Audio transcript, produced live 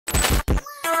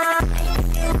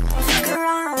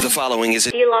The following is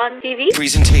a Dlontvanime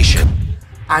presentation.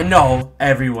 I know,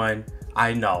 everyone.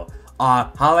 I know.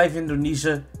 Hololive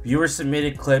Indonesia viewer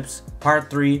submitted clips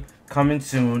part 3 coming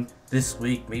soon this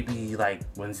week, maybe like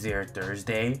Wednesday or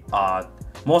Thursday.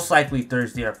 Most likely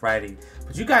Thursday or Friday.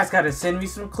 But you guys gotta send me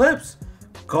some clips.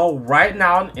 Go right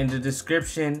now in the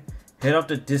description. Hit up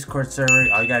the Discord server.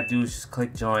 All you gotta do is just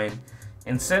click join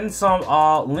and send some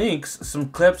links, some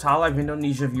clips, Hololive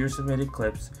Indonesia viewer submitted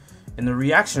clips in the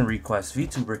reaction request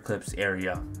VTuber clips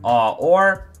area.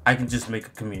 Or I can just make a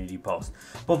community post.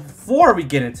 But before we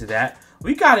get into that,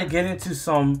 we gotta get into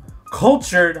some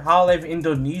cultured Hololive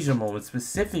Indonesia moments,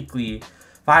 specifically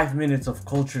 5 minutes of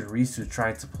cultured Risu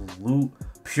trying to pollute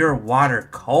pure water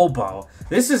Kobo.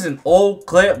 This is an old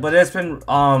clip, but it's been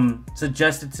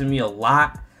suggested to me a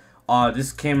lot.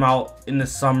 This came out in the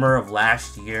summer of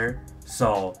last year,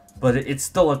 but it's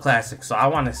still a classic. So I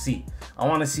want to see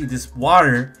this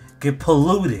water get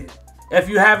polluted. If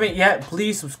you haven't yet,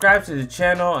 please subscribe to the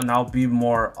channel and I'll be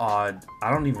more I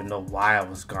don't even know why I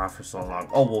was gone for so long.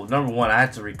 Oh well, number one, I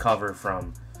had to recover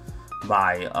from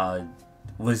my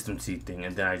wisdom teeth thing,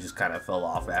 and then I just kind of fell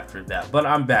off after that. But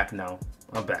I'm back now.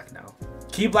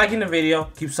 Keep liking the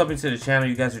video, keep subbing to the channel.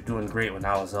 You guys are doing great when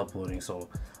I was uploading, so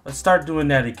let's start doing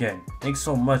that again. Thanks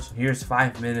so much. Here's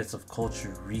 5 minutes of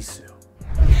cultured Risu.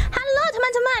 Halo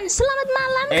teman-teman, selamat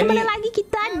malam. Kembali lagi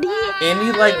kita di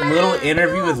any like little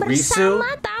interview with Risu.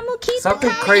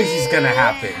 Something crazy is gonna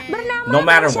happen. No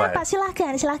matter what.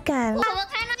 Silakan.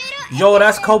 Yo,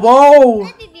 that's Kobo.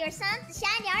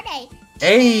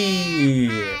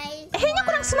 Hey. Kayaknya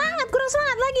kurang semangat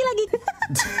lagi.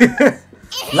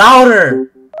 Louder.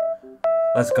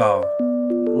 Let's go.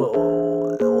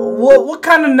 What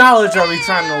kind of knowledge are we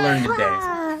trying to learn today?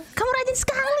 Kamu rajin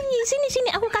sekali. Sini,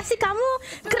 aku kasih kamu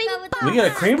cream puff. We get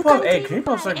a cream puff? Hey, cream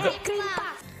puffs are good.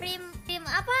 Cream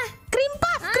apa? Cream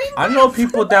puff. I know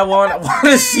people that want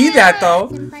to see that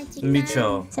though. Let me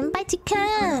chill. Senpai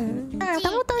chicken.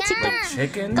 Kamu tahu chicken?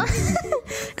 Chicken?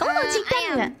 Kamu mau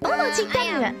chicken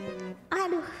nggak?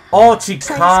 Aduh. Oh,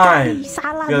 chicken.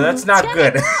 Salah. Yo, that's not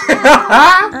good.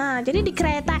 Jadi di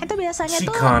kereta itu biasanya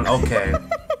chicken, okay.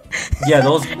 Yeah,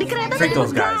 those freak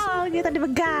those guys. Gitu di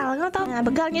begal, nggak tahu. Nah,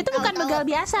 begalnya itu bukan begal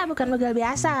biasa,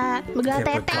 begal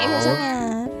tete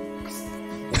biasanya.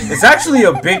 It's actually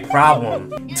a big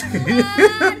problem.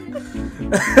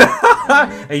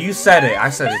 Hey, you said it. I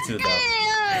said it too, though.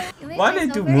 Why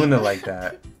did they do Muna like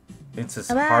that? It's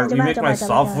just hard. We make my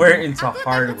software into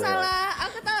hardware.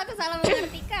 Aku salah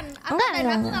mengartikan.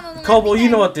 Enggak. Kobo,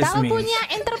 you know what this means. Kamu punya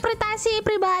interpretasi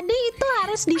pribadi itu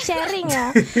harus di sharing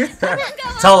ya.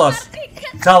 Tell us.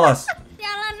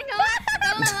 Jalan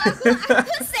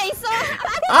aku say so.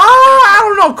 I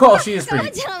don't know, Cole. She is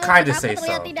pretty kind of say so.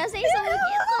 Tidak say so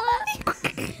begitu.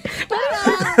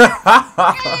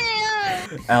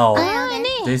 L.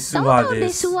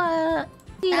 Desua.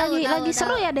 Lagi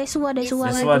seru ya Desua.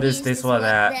 Desua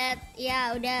that.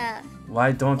 Ya udah.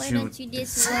 Why don't you?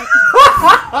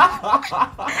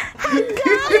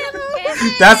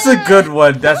 That's a good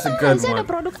one. Ada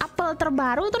produk Apple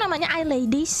terbaru itu namanya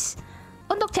iLadies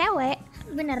untuk cewek.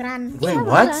 Beneran? Wait,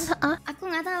 what? Aku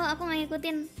nggak tahu, aku nggak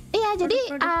ngikutin. Iya,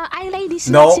 jadi iLadies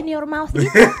no. in your mouth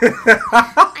gitu.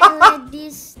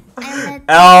 iLadies.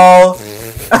 L.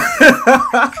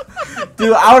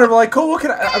 Dude, I would have been like, cool.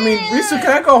 Risu,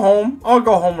 can I go home? I'll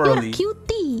go home early. You're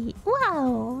cutie.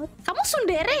 Wow. Kamu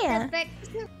sundere ya?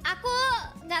 Aku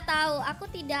nggak tahu. Aku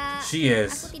tidak. She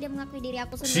is. Aku tidak mengakui diri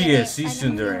aku sundere. She is. She's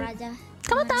sundere.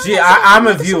 Kamu tahu?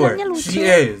 I'm a viewer. She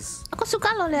is. Aku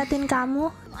suka lo liatin kamu.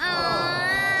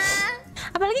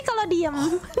 Apalagi kalau diem.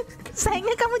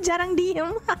 Sayangnya kamu jarang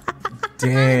diem.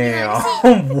 Damn.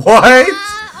 What?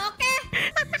 Oke.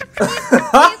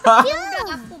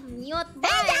 Udah aku mute.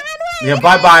 Jangan. Yeah,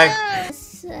 bye.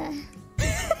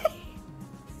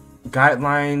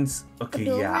 Guidelines. Okay,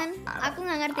 yeah. Aku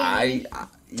nggak ngerti yang ini.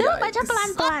 Coba baca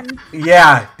pelan-pelan.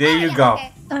 Yeah, there you go.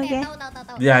 Okay.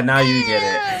 Tahu. Yeah, now you get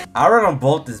it. I read on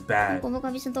both is bad. Kobo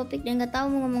kehabisan topik dan nggak tahu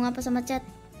mau ngomong apa sama chat.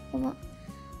 Kobo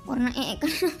warna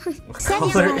kan.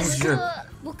 Color is your...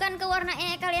 Bukan ke warna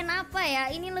kalian apa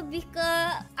ya? Ini lebih ke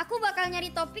aku bakal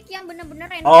nyari topik yang bener-bener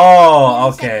random.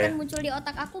 Oh, okay. Kan muncul di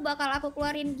otak aku bakal aku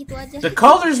keluarin gitu aja. The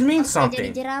colors mean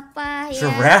something. Jadi jerapah,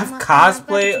 giraffe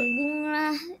cosplay.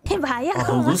 Lah. Bahaya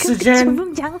kalau makan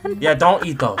kecubung, jangan. Yeah, don't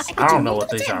eat those. I don't know what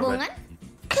they are, but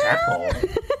tadpole.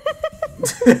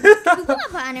 Kecubung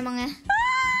apaan emangnya?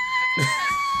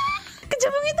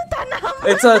 Kecubung itu tanaman.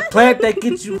 It's a plant that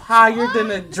gets you higher than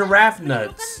a giraffe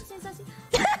nuts.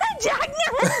 Jangan.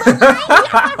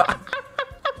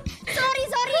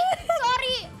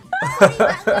 Sorry.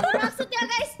 Maksudnya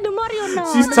guys. The more you know.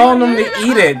 She's telling them to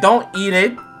eat it. Don't eat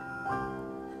it.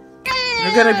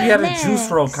 You're gonna be at a Juice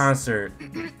WRLD concert.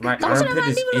 My armpit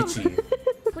is itchy.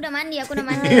 Aku udah mandi.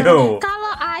 Ew.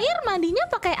 Kalau air mandinya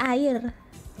pakai air.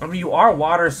 I mean, you are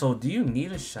water, so do you need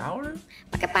a shower?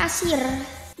 Pakai pasir,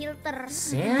 filter.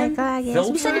 Sand? Baiklah guys,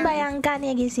 Filter? bisa dibayangkan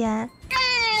ya guys ya.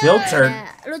 Filter?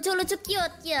 Lucu-lucu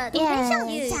cute. Yes.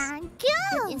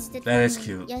 Cute. That is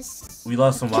cute. Yes. We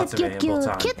love some lots of Cute, rainbow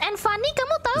time. cute and funny.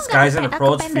 Kamu tahu This nggak guy's in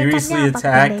approach, furiously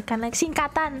attack. Karena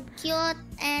singkatan. Cute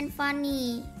and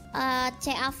funny.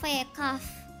 CAV, CAF.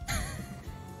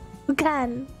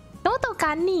 Bukan. Kamu tahu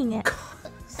cunning ya?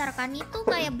 Ntar kan itu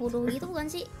kayak bodoh gitu bukan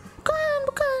sih?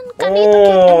 Bukan. Cunning itu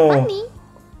cute and funny.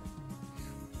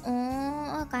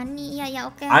 Oh, Kani, ya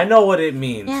oke. I know what it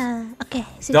means. Ya, oke.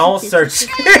 Don't search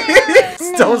it.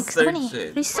 Don't search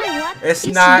it. Risu, what It's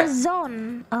is not- the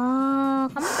zone? Oh,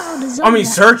 kamu tahu the zone? I mean,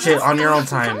 nggak? search it on your own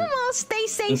time. Kamu mau stay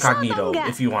safe Incognito, atau enggak?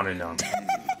 if you want to know.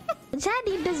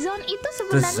 Jadi the zone itu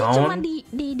sebenarnya zone? cuma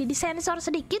di sensor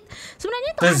sedikit. Sebenarnya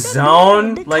itu The ada zone?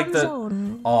 the Like cum the- zone.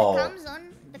 Oh, Come zone,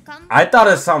 the come. I thought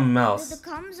it was something The else.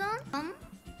 come zone. Some.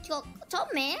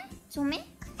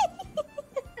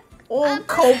 Oh,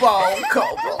 Kobo.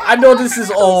 I know this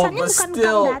is old, Tulisannya but bukan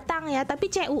still. cum datang ya,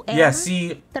 tapi CUM. Yeah,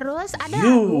 see, Terus ada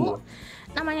you. lagu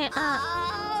namanya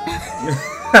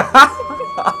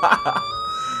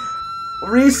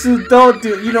Risu, don't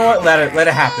do. You know what? Let it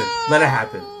happen. Let it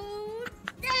happen.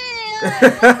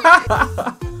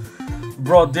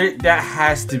 Bro, that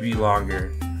has to be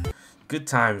longer. Good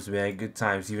times, man. Good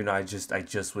times. Even though I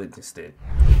just witnessed it.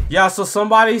 Yeah. So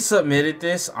somebody submitted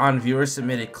this on viewer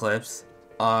submitted clips.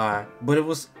 But it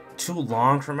was too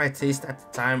long for my taste at the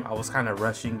time. I was kind of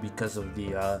rushing because of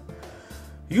the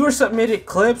viewer submitted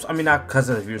clips. I mean, not because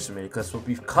of the viewer submitted clips, but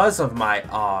because of my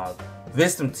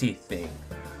wisdom teeth thing.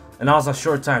 And I was a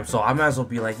short time, so I might as well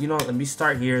be like, you know, let me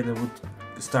start here, and then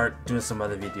we'll start doing some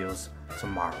other videos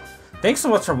tomorrow. Thanks so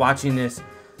much for watching this.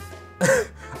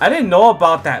 I didn't know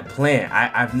about that plant.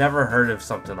 I've never heard of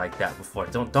something like that before.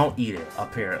 Don't eat it,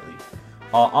 apparently.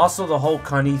 Also, the whole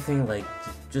cunny thing, like,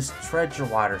 just tread your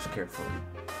waters carefully.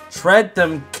 Tread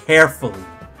them carefully.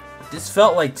 This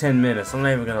felt like 10 minutes. I'm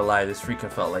not even gonna lie. This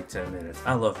freaking felt like 10 minutes.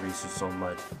 I love Risu so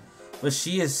much. But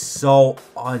she is so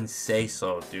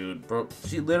unsay-so, dude. Bro,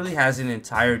 she literally has an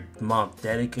entire month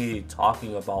dedicated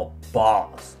talking about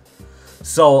balls.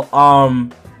 So,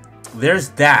 there's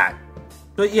that.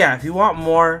 But yeah, if you want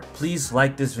more, please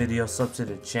like this video, sub to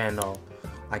the channel.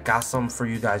 I got some for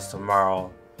you guys tomorrow.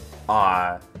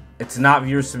 It's not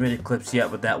viewer submitted clips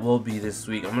yet, but that will be this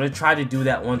week. I'm gonna try to do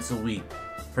that once a week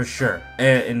for sure.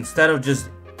 And instead of just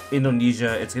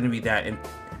Indonesia, it's gonna be that,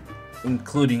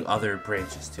 including other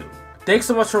branches too. Thanks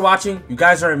so much for watching. You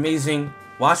guys are amazing.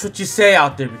 Watch what you say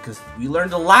out there, because we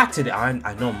learned a lot today. I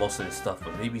know most of this stuff,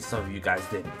 but maybe some of you guys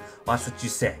didn't. Watch what you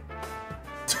say.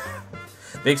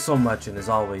 Thanks so much, and as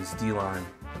always, dlon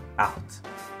out.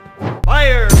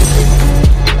 Fire!